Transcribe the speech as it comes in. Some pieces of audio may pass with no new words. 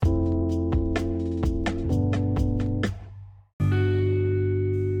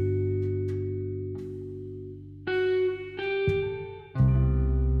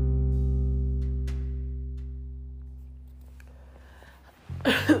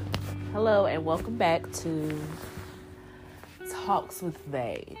Hello and welcome back to Talks with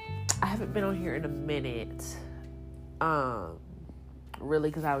They. I haven't been on here in a minute, really,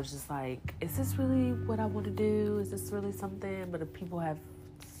 because I was just like, is this really what I want to do? Is this really something? But if people have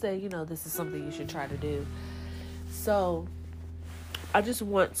said, this is something you should try to do. So I just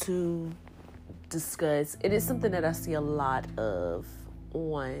want to discuss, it is something that I see a lot of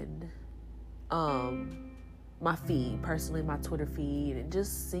on my feed, personally, my Twitter feed, and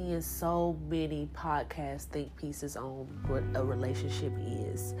just seeing so many podcast think pieces on what a relationship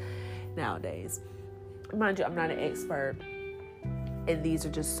is nowadays. Mind you, I'm not an expert, and these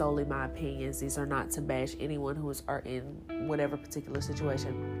are just solely my opinions. These are not to bash anyone who is in whatever particular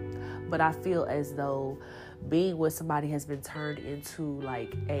situation. But I feel as though being with somebody has been turned into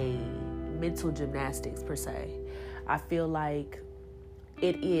like a mental gymnastics per se. I feel like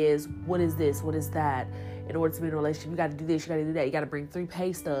it is, what is this? What is that? In order to be in a relationship, you got to do this, you got to do that. You got to bring 3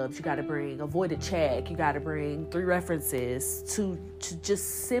 pay stubs. You got to bring a voided check. You got to bring 3 references to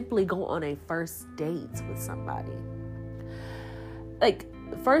just simply go on a first date with somebody. Like,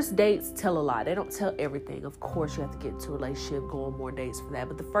 first dates tell a lot. They don't tell everything. Of course, you have to get into a relationship, go on more dates for that.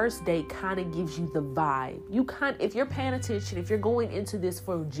 But the first date kind of gives you the vibe. If you're paying attention, if you're going into this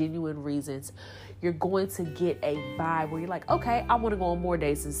for genuine reasons, you're going to get a vibe where you're like, okay, I want to go on more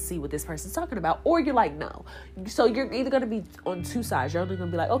dates and see what this person's talking about. Or you're like, no. So you're either going to be on 2 sides. You're only going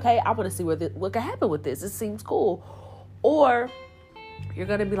to be like, okay, I want to see what could happen with this. It seems cool. Or you're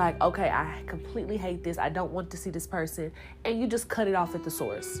going to be like, okay, I completely hate this. I don't want to see this person. And you just cut it off at the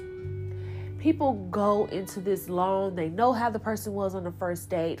source. People go into this long. They know how the person was on the first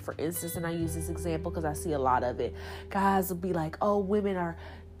date. For instance, and I use this example because I see a lot of it. Guys will be like, oh, women are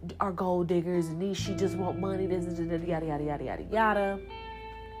gold diggers and she just want money, this, yada, yada, yada, yada, yada.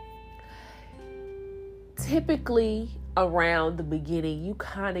 Typically, around the beginning, you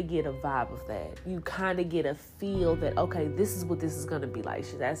kind of get a vibe of that. You kind of get a feel that, okay, this is what this is going to be like.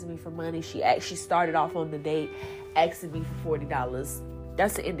 She's asking me for money. She actually started off on the date asking me for $40.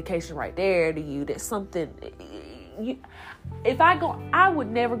 That's an indication right there to you that something... I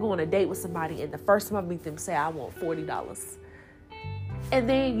would never go on a date with somebody and the first time I meet them say, I want $40. And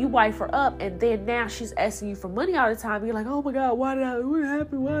then you wife her up, and then now she's asking you for money all the time. You're like, oh my God, what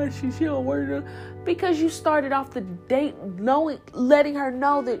happened? Why is she don't work? Because you started off the date letting her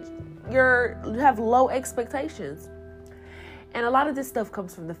know that you have low expectations. And a lot of this stuff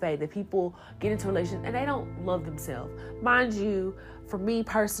comes from the fact that people get into relationships and they don't love themselves. Mind you, for me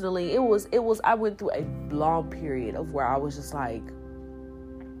personally, I went through a long period of where I was just like,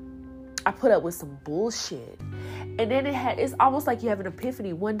 I put up with some bullshit. And then it's almost like you have an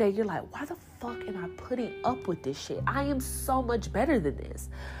epiphany. One day you're like, why the fuck am I putting up with this shit? I am so much better than this.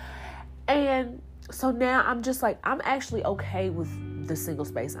 And so now I'm just like, I'm actually okay with the single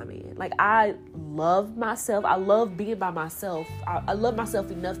space I'm in. Like, I love myself. I love being by myself. I love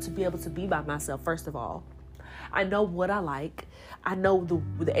myself enough to be able to be by myself, first of all. I know what I like. I know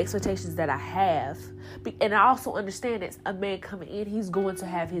the expectations that I have. And I also understand that a man coming in, he's going to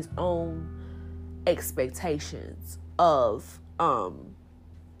have his own expectations of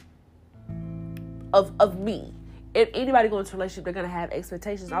me. If anybody going into a relationship, they're going to have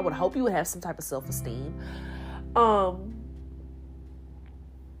expectations. I would hope you would have some type of self-esteem.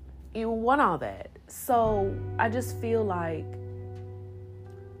 You want all that. So I just feel like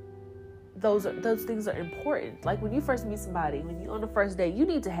those things are important. Like, when you first meet somebody, when you're on the first date, you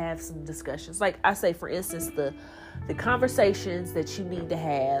need to have some discussions. Like I say, for instance, the conversations that you need to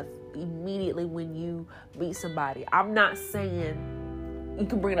have immediately when you meet somebody. I'm not saying you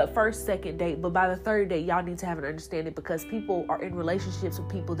can bring it up first, second date, but by the third date, y'all need to have an understanding, because people are in relationships with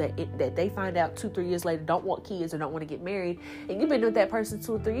people that they find out 2-3 years later don't want kids or don't want to get married, and you've been with that person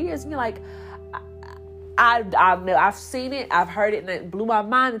 2 or 3 years, and you're like, I've seen it, I've heard it, and it blew my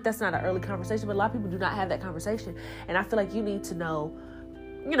mind that that's not an early conversation. But a lot of people do not have that conversation, and I feel like you need to know,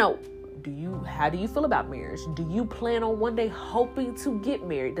 how do you feel about marriage? Do you plan on one day hoping to get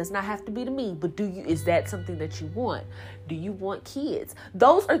married? Does not have to be to me, but is that something that you want? Do you want kids?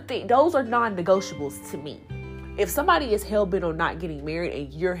 Those are non-negotiables to me. If somebody is hell-bent on not getting married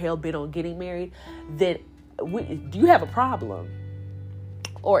and you're hell-bent on getting married, then do you have a problem?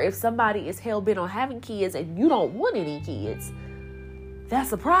 Or if somebody is hell-bent on having kids and you don't want any kids,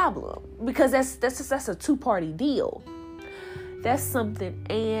 that's a problem, because that's a 2-party deal. That's something.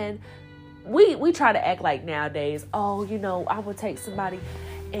 And we try to act like nowadays, I would take somebody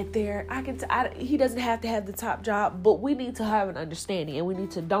and he doesn't have to have the top job, but we need to have an understanding, and we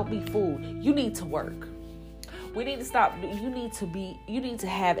need to, don't be fooled. You need to work. We need to stop. You need to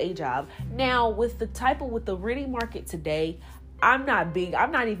have a job. Now, with the renting market today,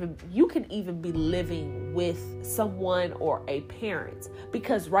 you can even be living with someone or a parent,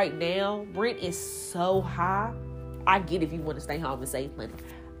 because right now rent is so high. I get if you want to stay home and save money.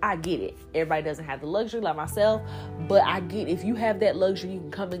 I get it. Everybody doesn't have the luxury like myself, but I get if you have that luxury, you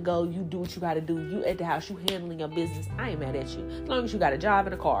can come and go. You do what you got to do. You at the house, you handling your business. I ain't mad at you. As long as you got a job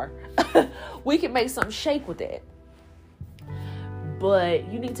and a car, we can make something shake with that.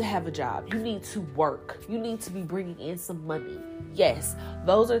 But you need to have a job. You need to work. You need to be bringing in some money. Yes,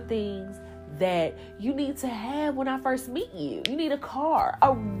 those are things that you need to have when I first meet you. You need a car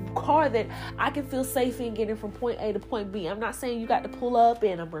that I can feel safe in getting from point A to point B. I'm not saying you got to pull up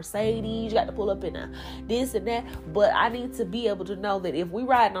in a Mercedes, you got to pull up in a this and that, but I need to be able to know that if we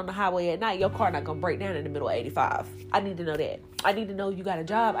riding on the highway at night, your car not gonna break down in the middle of 85. I need to know that. I need to know you got a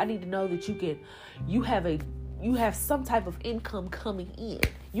job. I need to know that you have some type of income coming in.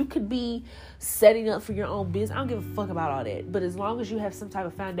 You could be setting up for your own business. I don't give a fuck about all that. But as long as you have some type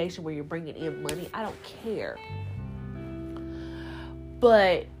of foundation where you're bringing in money, I don't care.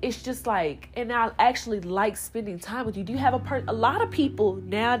 But it's just like, and I actually like spending time with you. Do you have a lot of people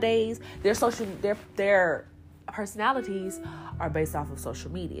nowadays, their personalities are based off of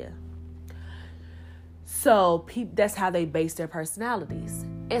social media. So that's how they base their personalities.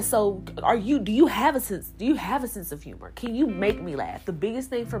 And so do you have a sense of humor? Can you make me laugh? The biggest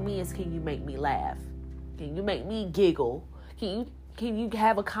thing for me is, can you make me laugh? Can you make me giggle? Can you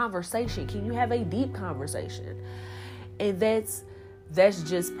have a conversation? Can you have a deep conversation? And that's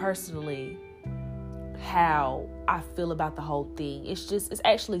just personally how I feel about the whole thing. It's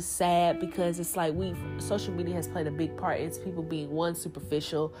actually sad, because it's like social media has played a big part in people being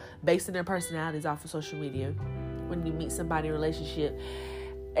superficial, basing their personalities off of social media. When you meet somebody in a relationship,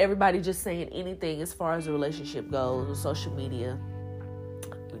 everybody just saying anything as far as the relationship goes on social media.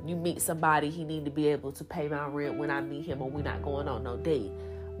 When you meet somebody, he need to be able to pay my rent when I meet him, or we're not going on no date.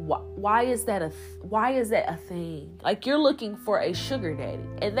 Why is that a thing? Like, you're looking for a sugar daddy,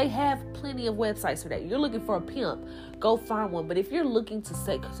 and they have plenty of websites for that. You're looking for a pimp, go find one. But if you're looking to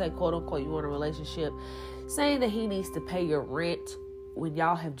say quote unquote, you want a relationship, saying that he needs to pay your rent when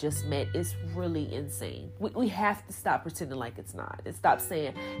y'all have just met is really insane. We have to stop pretending like it's not, and stop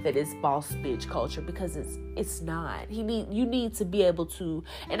saying that it's boss bitch culture, because it's not. You need to be able to,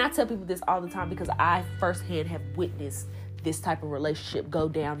 and I tell people this all the time because I firsthand have witnessed this type of relationship go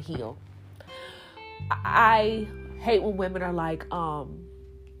downhill. I hate when women are like,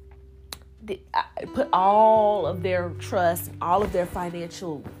 put all of their trust, all of their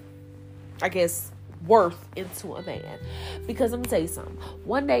financial, I guess, worth into a man. Because I'm gonna tell you something.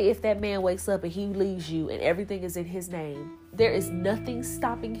 One day, if that man wakes up and he leaves you and everything is in his name, there is nothing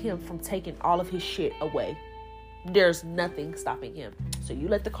stopping him from taking all of his shit away. There's nothing stopping him. So you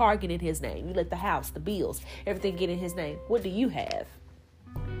let the car get in his name. You let the house, the bills, everything get in his name. What do you have?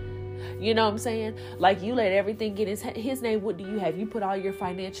 You know what I'm saying? Like, you let everything get in his name. What do you have? You put all your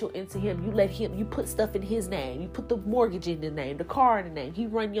financial into him. You put stuff in his name. You put the mortgage in the name, the car in the name. He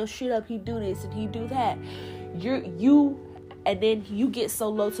run your shit up. He do this and he do that. And then you get so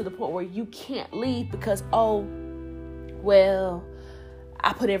low to the point where you can't leave because, I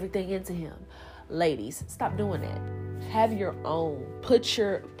put everything into him. Ladies, stop doing that. Have your own.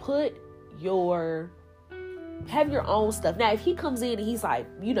 Have your own stuff. Now, if he comes in and he's like,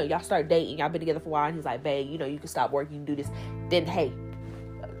 y'all start dating, y'all been together for a while, and he's like, babe, you can stop working, you can do this, then hey,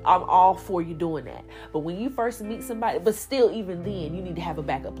 I'm all for you doing that. But when you first meet somebody, but still, even then, you need to have a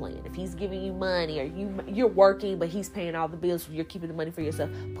backup plan. If he's giving you money, or you're working, but he's paying all the bills, you're keeping the money for yourself,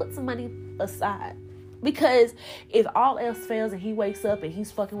 put some money aside. Because if all else fails and he wakes up and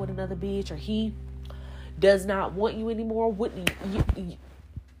he's fucking with another bitch, or he does not want you anymore, wouldn't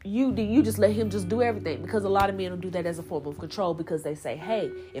you just let him just do everything? Because a lot of men will do that as a form of control, because they say, hey,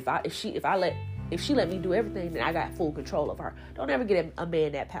 if she let me do everything, then I got full control of her. Don't ever give a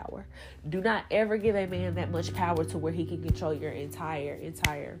man that power. Do not ever give a man that much power to where he can control your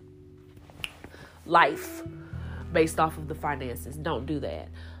entire life based off of the finances. Don't do that.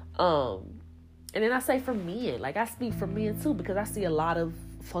 And then I say for men, like, I speak for men too, because I see a lot of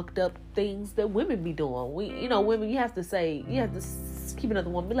fucked up things that women be doing. Women, you have to keep another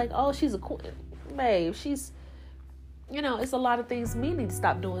woman, be like, oh, she's a queen, babe. She's, it's a lot of things men need to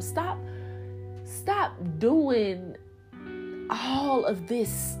stop doing. Stop doing all of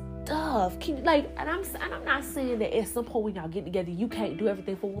this stuff. And I'm not saying that at some point when y'all get together, you can't do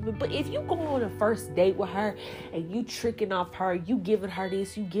everything for a woman. But if you go on a first date with her and you tricking off her, you giving her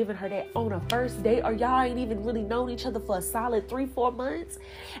this, you giving her that on a first date, or y'all ain't even really known each other for a solid 3-4 months,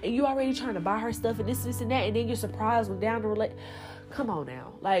 and you already trying to buy her stuff and this and that, and then you're surprised when down the road, come on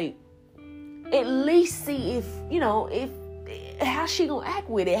now. Like, at least see if how's she gonna act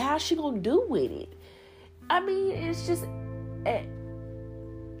with it? How's she gonna do with it? I mean, it's just, and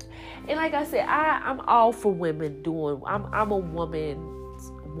like I said, I'm all for women doing. I'm a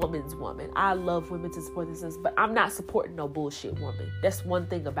woman's woman. I love women to support themselves, but I'm not supporting no bullshit woman. That's one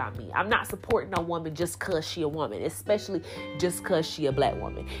thing about me. I'm not supporting no woman just cause she a woman, especially just cause she a black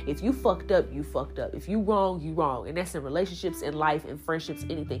woman. If you fucked up, you fucked up. If you wrong, you wrong. And that's in relationships, in life, in friendships,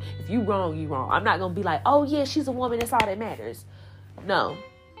 anything. If you wrong, you wrong. I'm not gonna be like, oh yeah, she's a woman, that's all that matters. No.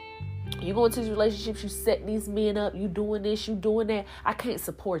 You go into these relationships, you set these men up, you doing this, you doing that. I can't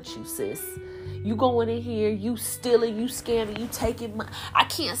support you, sis. You going in here, you stealing, you scamming, you taking money. I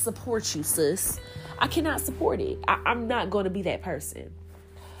can't support you, sis. I cannot support it. I'm not going to be that person.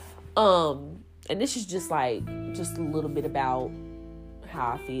 And this is just a little bit about how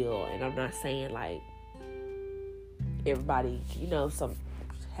I feel. And I'm not saying like everybody,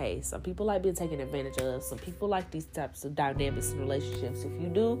 some people like being taken advantage of. Some people like these types of dynamics in relationships. If you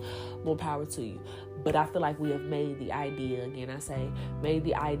do, more power to you. But I feel like we have made the idea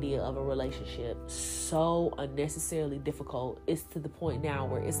of a relationship so unnecessarily difficult. It's to the point now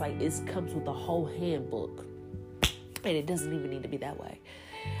where it's like it comes with a whole handbook. And it doesn't even need to be that way.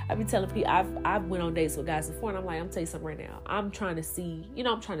 I've been telling people, I've went on dates with guys before, and I'm like, I'm tell you something right now. I'm trying to see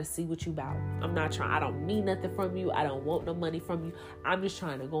what you about. I don't need nothing from you. I don't want no money from you. I'm just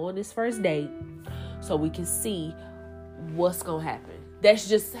trying to go on this first date so we can see what's going to happen. That's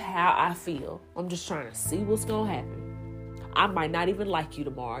just how I feel. I'm just trying to see what's going to happen. I might not even like you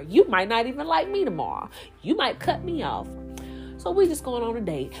tomorrow. You might not even like me tomorrow. You might cut me off. So we just going on a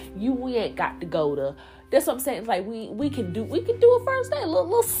date. We ain't got to go to. That's what I'm saying. It's like we can do a first date, a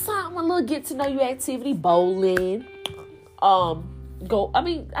little something, a little get to know you activity, bowling. I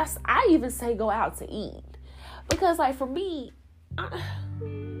even say go out to eat, because like for me,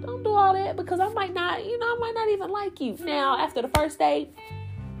 don't do all that, because I might not even like you. Now after the first date,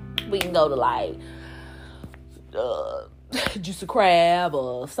 we can go to like juice of crab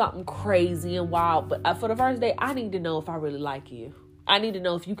or something crazy and wild. But for the first date, I need to know if I really like you. I need to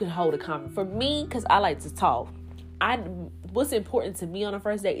know if you can hold a conversation. For me, because I like to talk, what's important to me on a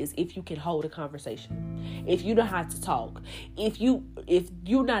first date is if you can hold a conversation. If you know how to talk. If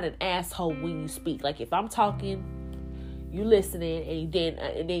you're not an asshole when you speak. Like if I'm talking, you listening,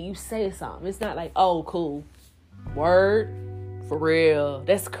 and then you say something. It's not like, oh, cool. Word? For real.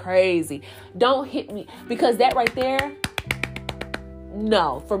 That's crazy. Don't hit me. Because that right there,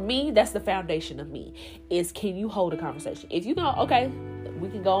 no, for me, that's the foundation of me, is can you hold a conversation? If you go, okay, we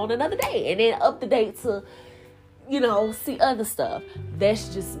can go on another day and then up the date to, see other stuff.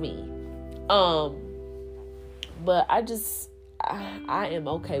 That's just me. But I am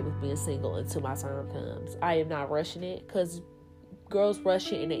okay with being single until my time comes. I am not rushing it, because girls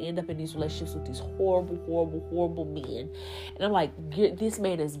rush it and they end up in these relationships with these horrible, horrible, horrible men. And I'm like, this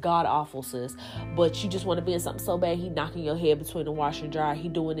man is god awful, sis. But you just want to be in something so bad, he knocking your head between the washer and dryer. He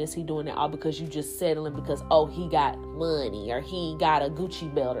doing this, he doing that, all because you just settling because, oh, he got money or he got a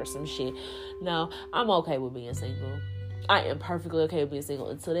Gucci belt or some shit. No, I'm okay with being single. I am perfectly okay with being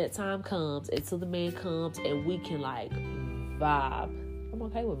single until that time comes, until the man comes and we can like vibe. I'm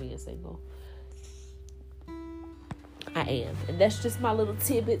okay with being single. I am. And that's just my little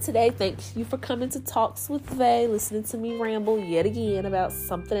tidbit today. Thank you for coming to Talks with Vay, listening to me ramble yet again about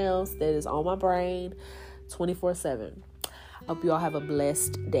something else that is on my brain 24/7. Hope you all have a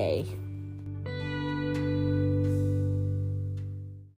blessed day.